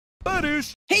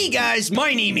BADOOSH! Hey guys,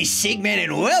 my name is Sygman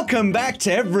and welcome back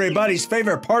to everybody's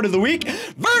favorite part of the week,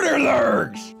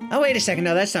 Verderlurgs! Oh, wait a second.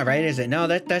 No, that's not right, is it? No,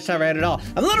 that's not right at all.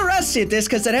 I'm a little rusty at this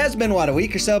because it has been, what, a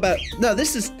week or so? No,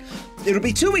 it'll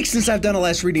be 2 weeks since I've done a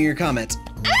last reading your comments.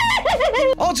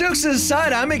 All jokes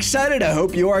aside, I'm excited. I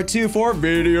hope you are too for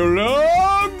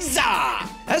Verderlurgs!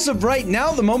 As of right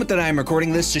now, the moment that I'm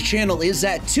recording this, the channel is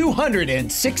at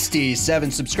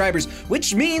 267 subscribers,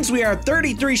 which means we are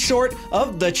 33 short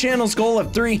of the channel's goal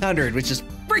of 300, which is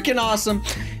freaking awesome.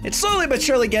 It's slowly but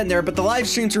surely getting there, but the live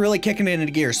streams are really kicking it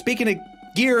into gear. Speaking of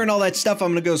gear and all that stuff,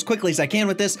 I'm gonna go as quickly as I can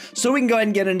with this, so we can go ahead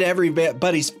and get into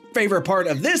everybody's favorite part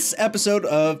of this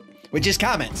episode which is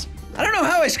comments. I don't know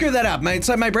how I screw that up. It's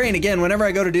like my brain, again, whenever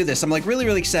I go to do this, I'm like really,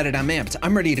 really excited. I'm amped.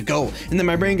 I'm ready to go. And then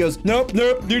my brain goes, nope,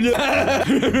 do that.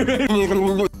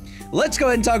 Let's go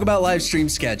ahead and talk about live stream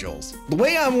schedules. The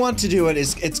way I want to do it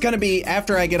is it's going to be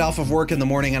after I get off of work in the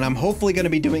morning, and I'm hopefully going to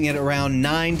be doing it around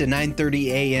 9 to 9:30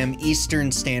 a.m. Eastern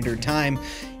Standard Time.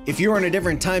 If you're in a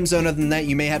different time zone other than that,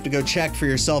 you may have to go check for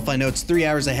yourself. I know it's 3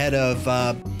 hours ahead of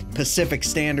Pacific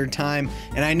Standard Time,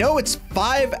 and I know it's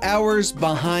 5 hours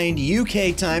behind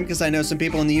UK time because I know some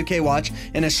people in the UK watch.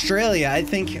 In Australia, I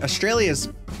think Australia's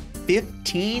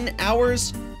 15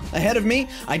 hours ahead of me.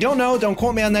 I don't know, don't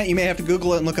quote me on that. You may have to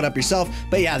Google it and look it up yourself.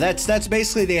 But yeah, that's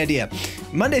basically the idea.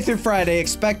 Monday through Friday,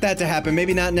 expect that to happen.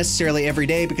 Maybe not necessarily every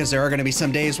day because there are going to be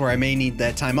some days where I may need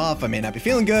that time off. I may not be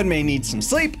feeling good, may need some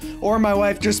sleep, or my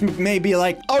wife just may be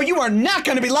like, oh, you are not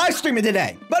going to be live streaming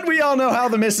today. But we all know how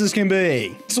the missus can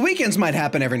be. So weekends might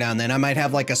happen every now and then. I might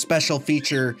have like a special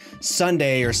feature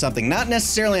Sunday or something. Not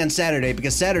necessarily on Saturday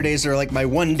because Saturdays are like my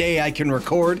one day I can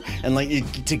record and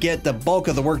like to get the bulk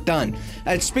of the work done.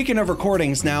 And speaking of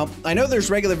recordings now, I know there's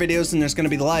regular videos and there's going to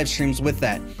be the live streams with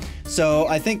that. So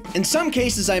I think in some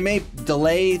cases I may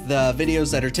delay the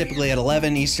videos that are typically at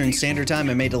 11 Eastern Standard Time.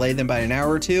 I may delay them by an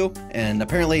hour or two. And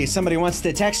apparently somebody wants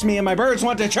to text me and my birds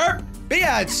want to chirp. But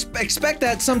yeah, expect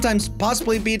that sometimes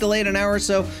possibly be delayed an hour or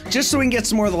so, just so we can get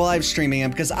some more of the live streaming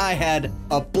in, because I had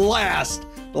a blast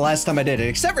the last time I did it,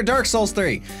 except for Dark Souls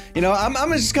 3. You know, I'm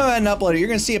gonna just go ahead and upload it. You're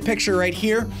gonna see a picture right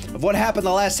here of what happened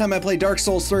the last time I played Dark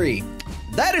Souls 3.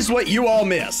 That is what you all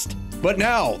missed. But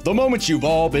now, the moment you've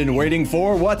all been waiting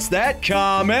for, what's that?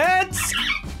 Comments?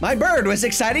 My bird was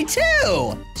excited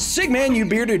too! Sygman, you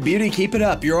bearded beauty, keep it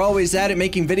up. You're always at it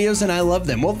making videos and I love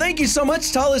them. Well, thank you so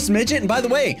much, Tallest Midget. And by the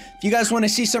way, if you guys want to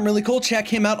see something really cool, check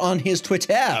him out on his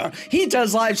Twitter. He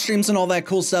does live streams and all that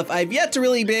cool stuff. I've yet to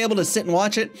really be able to sit and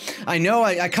watch it. I know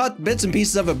I caught bits and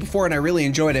pieces of it before and I really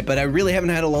enjoyed it, but I really haven't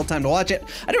had a lot of time to watch it.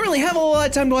 I don't really have a lot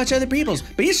of time to watch other people's,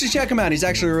 but you should check him out. He's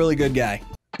actually a really good guy.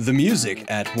 The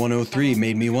music at 103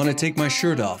 made me want to take my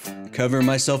shirt off, cover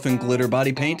myself in glitter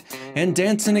body paint, and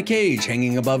dance in a cage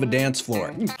hanging above a dance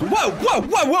floor. Whoa, whoa,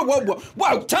 whoa, whoa, whoa, whoa,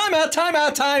 whoa, time out, time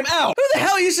out, time out! Who the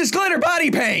hell uses glitter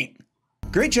body paint?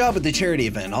 Great job with the charity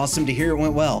event, awesome to hear it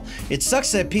went well. It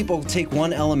sucks that people take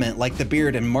one element like the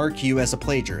beard and mark you as a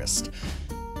plagiarist.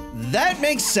 That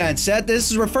makes sense.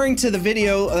 This is referring to the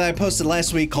video that I posted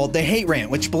last week called The Hate Rant,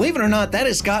 which, believe it or not, that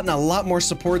has gotten a lot more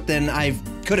support than I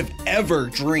could have ever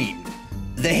dreamed.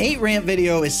 The Hate Rant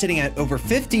video is sitting at over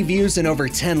 50 views and over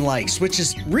 10 likes, which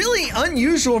is really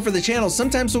unusual for the channel.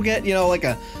 Sometimes we'll get, you know, like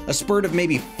a spurt of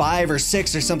maybe 5 or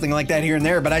 6 or something like that here and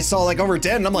there, but I saw like over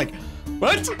 10 and I'm like,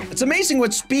 what? It's amazing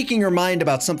what speaking your mind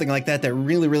about something like that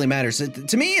really, really matters.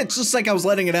 To me, it's just like I was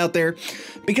letting it out there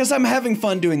because I'm having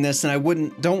fun doing this and I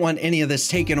don't want any of this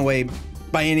taken away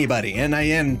by anybody. And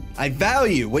I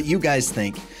value what you guys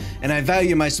think. And I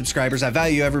value my subscribers. I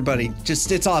value everybody.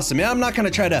 Just, it's awesome. And I'm not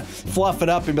gonna try to fluff it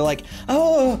up and be like,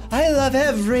 oh, I love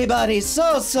everybody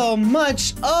so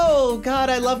much. Oh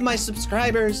God, I love my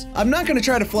subscribers. I'm not gonna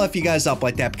try to fluff you guys up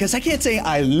like that because I can't say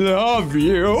I love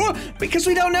you because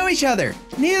we don't know each other.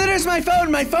 Neither does my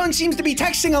phone. My phone seems to be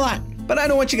texting a lot. But I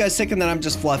don't want you guys thinking that I'm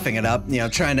just fluffing it up, you know,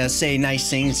 trying to say nice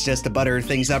things just to butter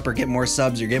things up or get more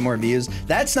subs or get more views.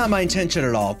 That's not my intention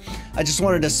at all. I just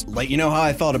wanted to let you know how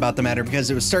I felt about the matter because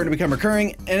it was starting to become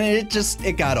recurring and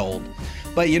it got old.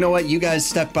 But you know what? You guys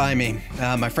stuck by me.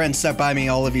 My friends stuck by me.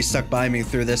 All of you stuck by me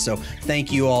through this. So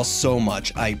thank you all so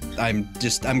much.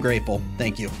 I'm grateful.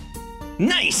 Thank you.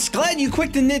 Nice! Glad you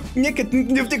quit the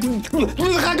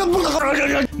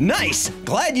Nice!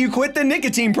 Glad you quit the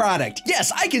nicotine product.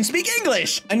 Yes, I can speak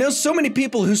English! I know so many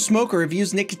people who smoke or have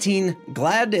used nicotine.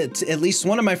 Glad at least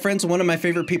one of my friends and one of my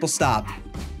favorite people stopped.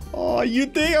 Oh, you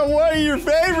think I'm one of your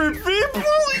favorite people?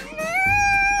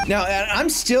 Now, I'm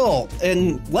still,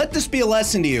 and let this be a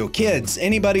lesson to you, kids,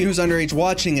 anybody who's underage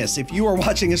watching this, if you are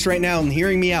watching this right now and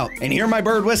hearing me out, and hear my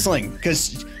bird whistling,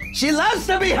 because She loves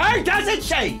to be hurt, doesn't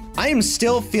she? I am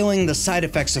still feeling the side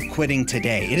effects of quitting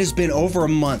today. It has been over a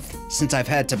month since I've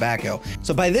had tobacco.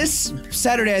 So by this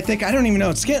Saturday, I think, I don't even know,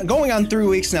 it's going on 3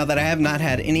 weeks now that I have not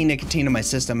had any nicotine in my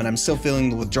system, and I'm still feeling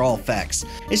the withdrawal effects.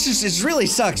 It really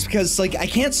sucks because, like, I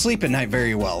can't sleep at night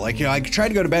very well. Like, you know, I try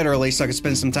to go to bed early so I can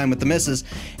spend some time with the missus,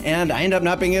 and I end up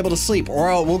not being able to sleep.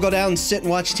 Or we'll go down and sit and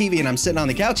watch TV, and I'm sitting on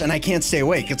the couch, and I can't stay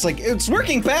awake. It's like, it's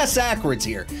working fast backwards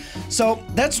here. So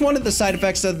that's one of the side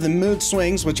effects of the mood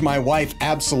swings, which my wife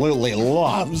absolutely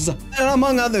loves, and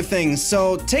among other things.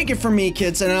 So take it from me,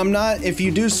 kids, and I'm not, if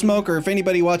you do smoke, or if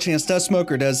anybody watching us does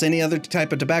smoke or does any other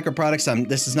type of tobacco products,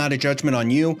 this is not a judgment on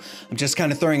you. I'm just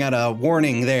kind of throwing out a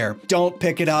warning there. Don't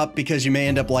pick it up because you may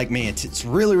end up like me. It's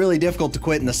really, really difficult to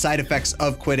quit, and the side effects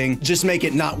of quitting just make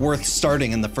it not worth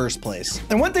starting in the first place.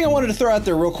 And one thing I wanted to throw out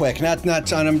there real quick,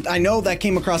 I know that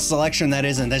came across as a lecture, and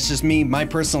that's just me, my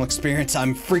personal experience.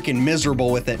 I'm freaking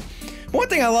miserable with it. One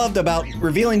thing I loved about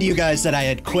revealing to you guys that I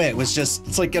had quit was just,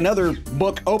 it's like another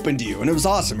book open to you, and it was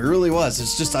awesome. It really was.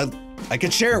 It's just, I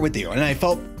could share it with you, and I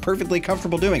felt perfectly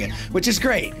comfortable doing it, which is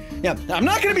great. Yeah, I'm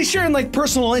not gonna be sharing like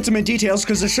personal, intimate details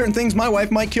because there's certain things my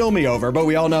wife might kill me over, but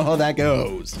we all know how that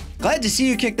goes. Glad to see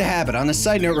you kick the habit. On a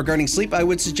side note regarding sleep, I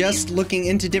would suggest looking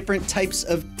into different types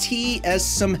of tea as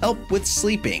some help with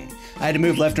sleeping. I had to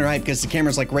move left and right because the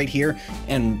camera's like right here,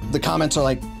 and the comments are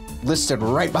like listed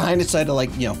right behind it, so I had to,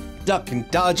 like, you know, duck and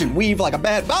dodge and weave like a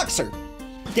bad boxer.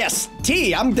 Yes,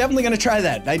 tea. I'm definitely gonna try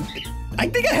that. I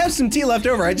think I have some tea left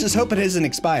over. I just hope it hasn't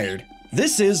expired.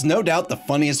 This is no doubt the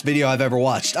funniest video I've ever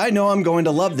watched. I know I'm going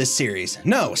to love this series.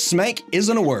 No, smank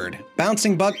isn't a word.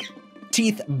 Bouncing buck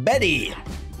teeth Betty.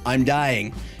 I'm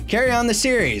dying. Carry on the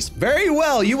series. Very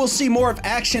well, you will see more of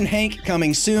Action Hank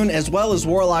coming soon, as well as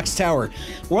Warlock's Tower.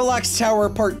 Warlock's Tower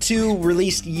Part 2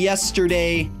 released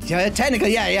yesterday.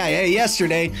 Technically, yeah,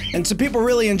 yesterday. And some people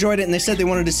really enjoyed it, and they said they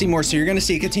wanted to see more, so you're gonna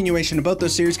see a continuation of both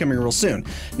those series coming real soon.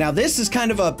 Now, this is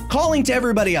kind of a calling to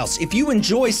everybody else. If you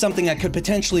enjoy something that could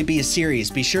potentially be a series,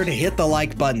 be sure to hit the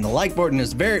like button. The like button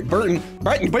is very, button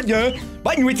with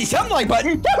the something like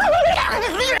button.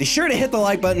 Be sure to hit the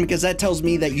like button because that tells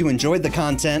me that you enjoyed the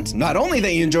content. Not only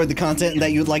that you enjoyed the content, and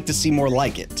that you'd like to see more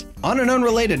like it. On an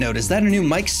unrelated note, is that a new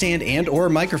mic stand and or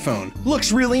microphone?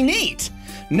 Looks really neat.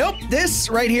 Nope, this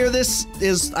right here,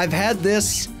 I've had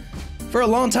this for a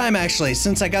long time actually,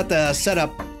 since I got the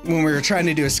setup when we were trying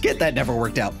to do a skit that never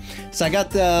worked out. So I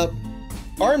got the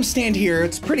arm stand here.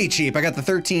 It's pretty cheap. I got the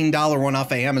 $13 one off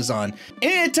of Amazon.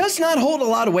 It does not hold a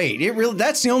lot of weight.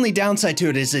 That's the only downside to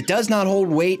it, is it does not hold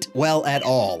weight well at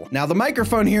all. Now the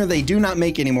microphone here, they do not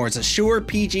make anymore. It's a Shure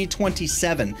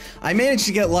PG-27. I managed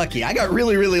to get lucky. I got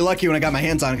really, really lucky when I got my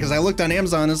hands on it because I looked on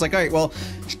Amazon and it's like, all right, well,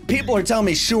 people are telling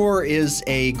me Shure is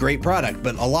a great product,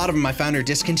 but a lot of them I found are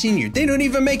discontinued. They don't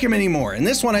even make them anymore. And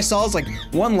this one I saw is like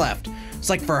one left. It's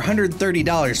like for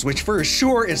 $130, which for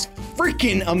sure is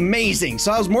freaking amazing.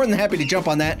 So I was more than happy to jump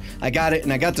on that. I got it,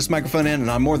 and I got this microphone in,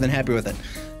 and I'm more than happy with it.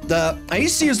 I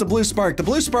used to use the Blue Spark. The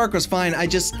Blue Spark was fine.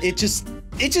 It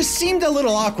just seemed a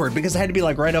little awkward because I had to be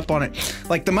like right up on it.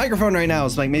 Like the microphone right now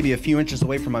is like maybe a few inches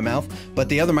away from my mouth, but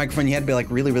the other microphone you had to be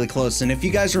like really, really close. And if you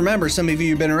guys remember, some of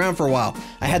you have been around for a while,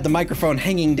 I had the microphone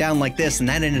hanging down like this, and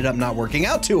that ended up not working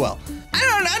out too well.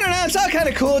 I don't know, it's all kind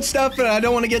of cool and stuff, but I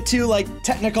don't want to get too like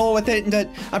technical with it, and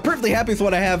I'm perfectly happy with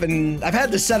what I have, and I've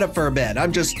had this set up for a bit.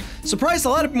 I'm just surprised a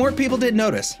lot of more people did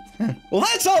notice. Well,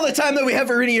 that's all the time that we have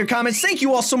for reading your comments. Thank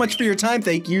you all so much for your time.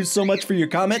 Thank you so much for your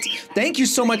comments. Thank you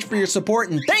so much for your support,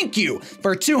 and thank you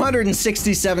for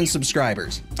 267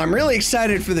 subscribers. I'm really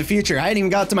excited for the future. I hadn't even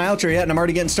got to my outro yet, and I'm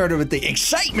already getting started with the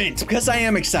excitement because I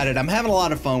am excited. I'm having a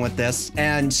lot of fun with this,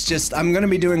 and I'm gonna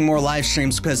be doing more live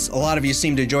streams because a lot of you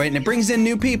seem to enjoy it, and it brings in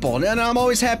new people, and I'm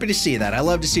always happy to see that. I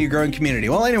love to see a growing community.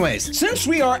 Well, anyways, since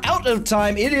we are out of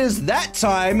time, it is that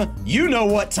time. You know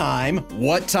what time.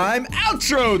 What time?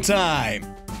 Outro time.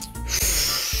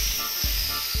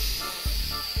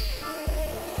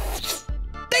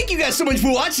 Thank you guys so much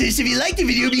for watching this. If you liked the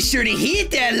video, be sure to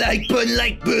hit that like button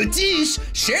like BADOOSH.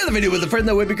 Share the video with a friend,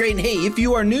 that would be great. And hey, if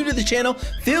you are new to the channel,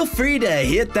 feel free to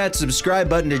hit that subscribe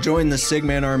button to join the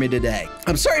Sygman army today.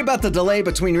 I'm sorry about the delay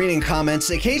between reading comments.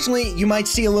 Occasionally, you might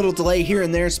see a little delay here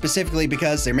and there, specifically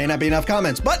because there may not be enough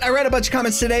comments. But I read a bunch of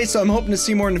comments today, so I'm hoping to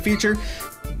see more in the future.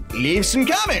 Leave some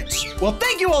comments. Well,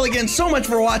 thank you all again so much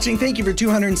for watching. Thank you for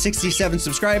 267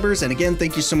 subscribers. And again,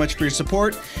 thank you so much for your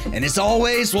support. And as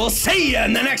always, we'll see you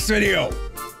in the next video.